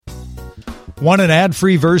Want an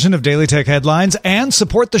ad-free version of Daily Tech Headlines and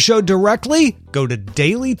support the show directly? Go to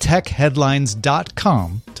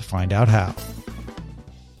dailytechheadlines.com to find out how.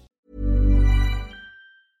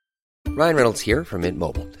 Ryan Reynolds here from Mint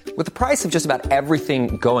Mobile. With the price of just about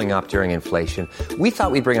everything going up during inflation, we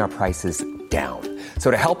thought we'd bring our prices down.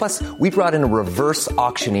 So to help us, we brought in a reverse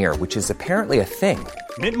auctioneer, which is apparently a thing.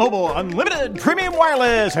 Mint Mobile Unlimited Premium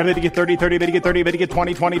Wireless. How to get 30, 30, bit to get 30, bit to get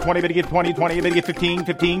 20, 20, 20, bit to get 20, 20, bit to get 15,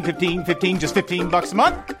 15, 15, 15, just $15 a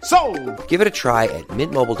month? Sold! Give it a try at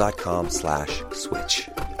mintmobile.com/switch.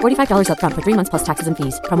 $45 up front for 3 months plus taxes and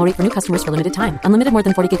fees. Promo rate for new customers for limited time. Unlimited more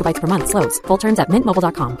than 40 gigabytes per month. Slows full terms at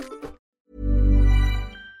mintmobile.com.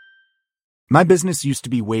 My business used to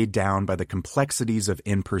be weighed down by the complexities of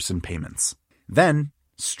in-person payments. Then,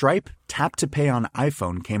 Stripe Tap to Pay on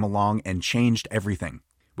iPhone came along and changed everything.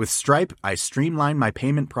 With Stripe, I streamlined my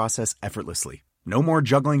payment process effortlessly. No more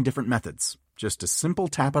juggling different methods. Just a simple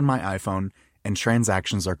tap on my iPhone and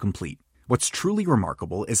transactions are complete. What's truly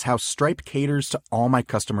remarkable is how Stripe caters to all my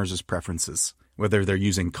customers' preferences. Whether they're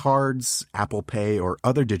using cards, Apple Pay, or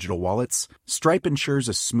other digital wallets, Stripe ensures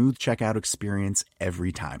a smooth checkout experience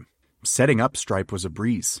every time. Setting up Stripe was a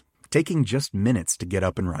breeze, taking just minutes to get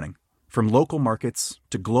up and running. From local markets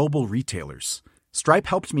to global retailers, Stripe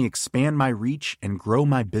helped me expand my reach and grow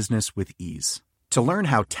my business with ease. To learn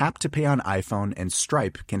how Tap to Pay on iPhone and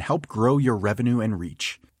Stripe can help grow your revenue and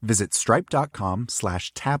reach, visit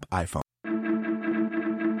stripe.com/tapiphone.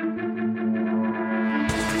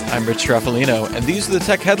 I'm Rich Straffolino, and these are the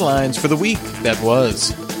tech headlines for the week that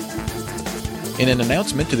was. In an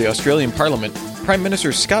announcement to the Australian Parliament, Prime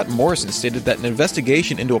Minister Scott Morrison stated that an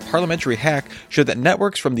investigation into a parliamentary hack showed that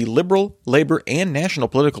networks from the Liberal, Labour, and National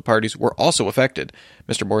political parties were also affected.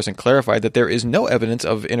 Mr. Morrison clarified that there is no evidence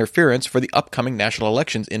of interference for the upcoming national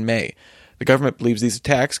elections in May. The government believes these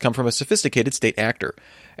attacks come from a sophisticated state actor.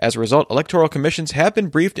 As a result, electoral commissions have been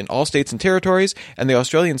briefed in all states and territories, and the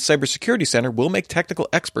Australian Cybersecurity Centre will make technical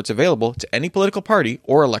experts available to any political party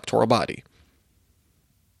or electoral body.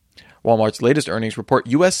 Walmart's latest earnings report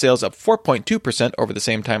U.S. sales up 4.2% over the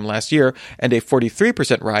same time last year, and a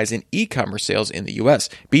 43% rise in e-commerce sales in the U.S.,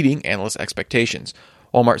 beating analyst expectations.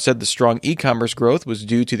 Walmart said the strong e-commerce growth was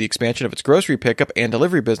due to the expansion of its grocery pickup and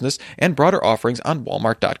delivery business and broader offerings on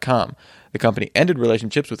Walmart.com. The company ended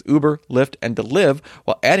relationships with Uber, Lyft, and Deliv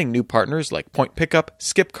while adding new partners like Point Pickup,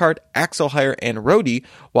 Skipcart, Axel Hire, and Roadie,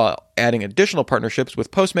 while adding additional partnerships with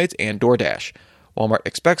Postmates and DoorDash. Walmart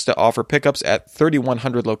expects to offer pickups at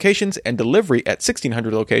 3,100 locations and delivery at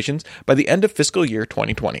 1,600 locations by the end of fiscal year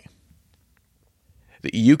 2020.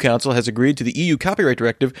 The EU Council has agreed to the EU Copyright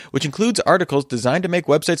Directive, which includes articles designed to make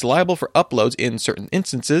websites liable for uploads in certain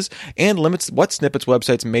instances and limits what snippets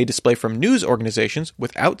websites may display from news organizations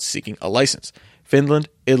without seeking a license. Finland,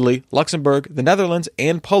 Italy, Luxembourg, the Netherlands,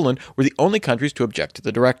 and Poland were the only countries to object to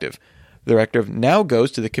the directive. The directive now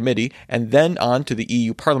goes to the committee and then on to the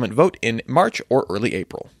EU Parliament vote in March or early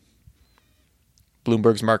April.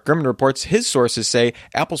 Bloomberg's Mark Gurman reports his sources say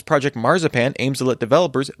Apple's Project Marzipan aims to let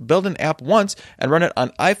developers build an app once and run it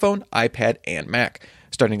on iPhone, iPad, and Mac.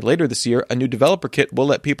 Starting later this year, a new developer kit will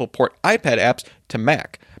let people port iPad apps to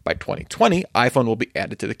Mac. By 2020, iPhone will be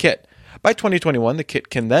added to the kit. By 2021, the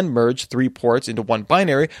kit can then merge 3 ports into one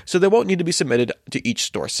binary, so they won't need to be submitted to each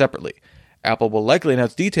store separately. Apple will likely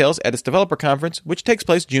announce details at its developer conference, which takes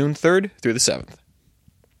place June 3rd through the 7th.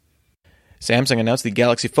 Samsung announced the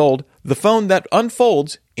Galaxy Fold, the phone that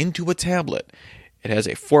unfolds into a tablet. It has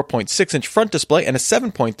a 4.6-inch front display and a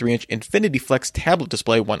 7.3-inch Infinity Flex tablet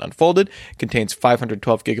display when unfolded, contains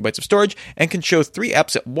 512 gigabytes of storage, and can show 3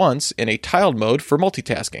 apps at once in a tiled mode for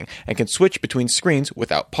multitasking, and can switch between screens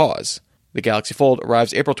without pause. The Galaxy Fold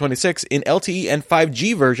arrives April 26 in LTE and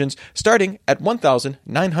 5G versions, starting at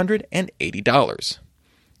 $1,980.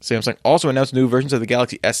 Samsung also announced new versions of the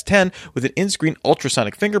Galaxy S10 with an in-screen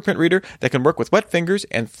ultrasonic fingerprint reader that can work with wet fingers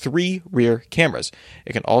and 3 rear cameras.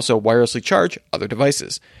 It can also wirelessly charge other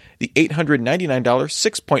devices. The $899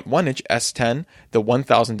 6.1-inch S10, the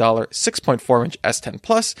 $1,000 6.4-inch S10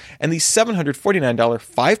 Plus, and the $749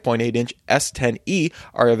 5.8-inch S10e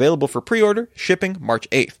are available for pre-order, shipping March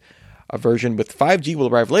 8th. A version with 5G will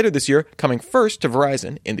arrive later this year, coming first to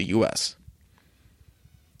Verizon in the U.S.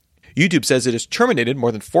 YouTube says it has terminated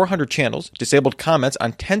more than 400 channels, disabled comments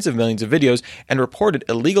on tens of millions of videos, and reported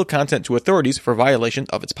illegal content to authorities for violation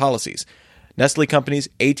of its policies. Nestle companies,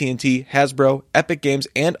 AT&T, Hasbro, Epic Games,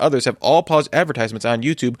 and others have all paused advertisements on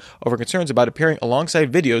YouTube over concerns about appearing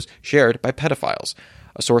alongside videos shared by pedophiles.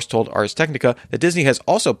 A source told Ars Technica that Disney has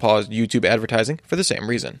also paused YouTube advertising for the same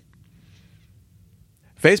reason.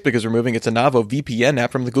 Facebook is removing its Anavo VPN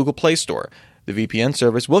app from the Google Play Store. The VPN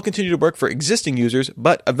service will continue to work for existing users,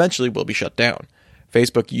 but eventually will be shut down.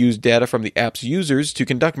 Facebook used data from the app's users to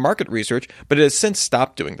conduct market research, but it has since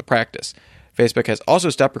stopped doing the practice. Facebook has also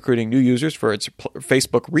stopped recruiting new users for its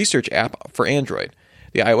Facebook Research app for Android.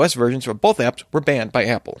 The iOS versions of both apps were banned by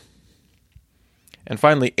Apple. And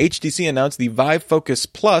finally, HTC announced the Vive Focus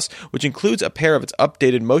Plus, which includes a pair of its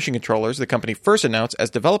updated motion controllers the company first announced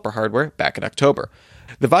as developer hardware back in October.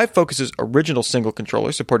 The Vive Focus's original single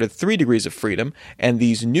controller supported 3 degrees of freedom, and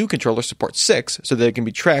these new controllers support 6, so that they can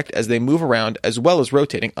be tracked as they move around as well as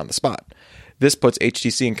rotating on the spot. This puts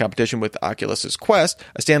HTC in competition with Oculus's Quest,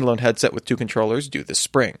 a standalone headset with 2 controllers due this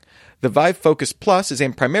spring. The Vive Focus Plus is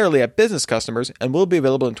aimed primarily at business customers and will be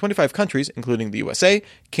available in 25 countries, including the USA,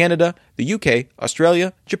 Canada, the UK,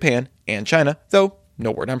 Australia, Japan, and China, though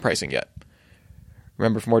no word on pricing yet.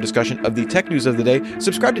 Remember, for more discussion of the tech news of the day,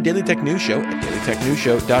 subscribe to Daily Tech News Show at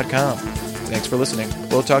dailytechnewsshow.com. Thanks for listening.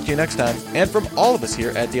 We'll talk to you next time. And from all of us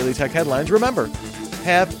here at Daily Tech Headlines, remember,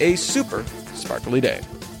 have a super sparkly day.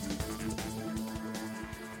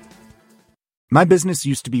 My business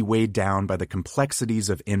used to be weighed down by the complexities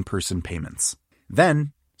of in-person payments.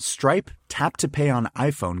 Then, Stripe Tap to Pay on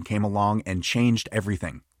iPhone came along and changed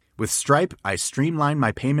everything. With Stripe, I streamlined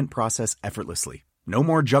my payment process effortlessly. No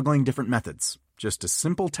more juggling different methods. Just a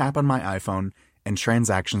simple tap on my iPhone and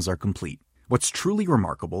transactions are complete. What's truly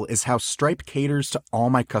remarkable is how Stripe caters to all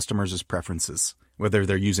my customers' preferences. Whether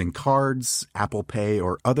they're using cards, Apple Pay,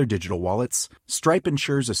 or other digital wallets, Stripe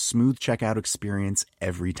ensures a smooth checkout experience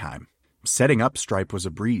every time. Setting up Stripe was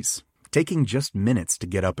a breeze, taking just minutes to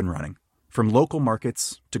get up and running. From local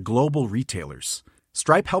markets to global retailers,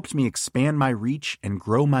 Stripe helped me expand my reach and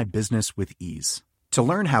grow my business with ease. To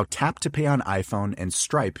learn how Tap to Pay on iPhone and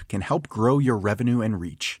Stripe can help grow your revenue and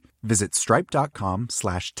reach, visit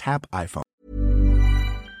stripe.com/tapiphone.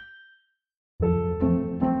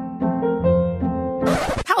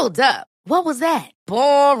 Hold up. What was that?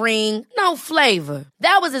 Boring. No flavor.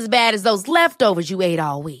 That was as bad as those leftovers you ate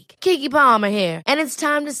all week. Keke Palmer here. And it's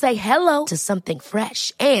time to say hello to something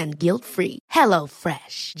fresh and guilt-free. Hello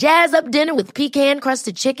Fresh. Jazz up dinner with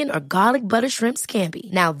pecan-crusted chicken or garlic butter shrimp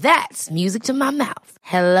scampi. Now that's music to my mouth.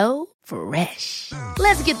 Hello Fresh.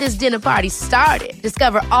 Let's get this dinner party started.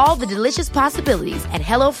 Discover all the delicious possibilities at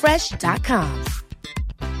HelloFresh.com.